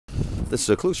This is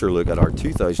a closer look at our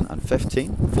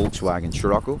 2015 Volkswagen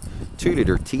Scirocco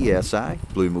 2-litre TSI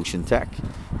Blue Motion Tech.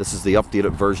 This is the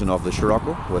updated version of the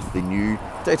Scirocco with the new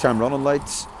daytime running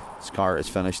lights. This car is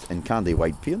finished in candy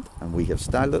white paint, and we have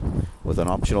styled it with an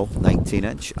optional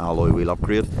 19-inch alloy wheel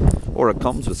upgrade, or it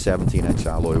comes with 17-inch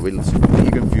alloy wheels that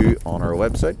you can view on our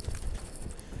website.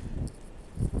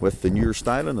 With the newer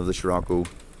styling of the Scirocco,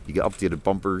 you get updated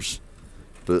bumpers,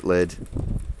 boot lid,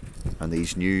 and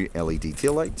these new LED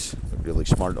tail lights. Really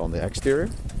smart on the exterior.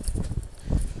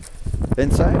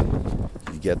 Inside,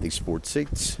 you get these sport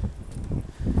seats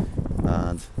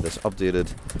and this updated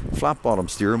flat bottom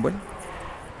steering wheel,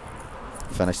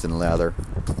 finished in leather.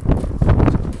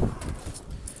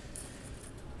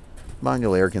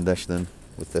 Manual air conditioning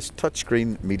with this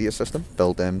touchscreen media system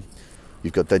built in.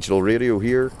 You've got digital radio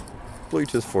here,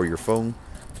 Bluetooth for your phone,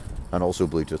 and also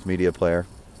Bluetooth media player.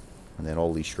 And then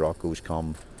all these Sciroccos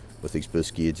come with these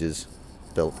boost gauges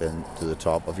built into the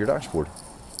top of your dashboard.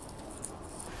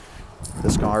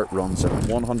 This car runs at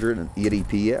 180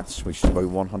 PS, which is about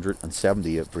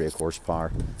 178 brake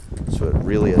horsepower, so it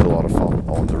really is a lot of fun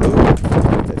on the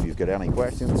road. If you've got any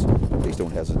questions, please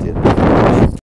don't hesitate.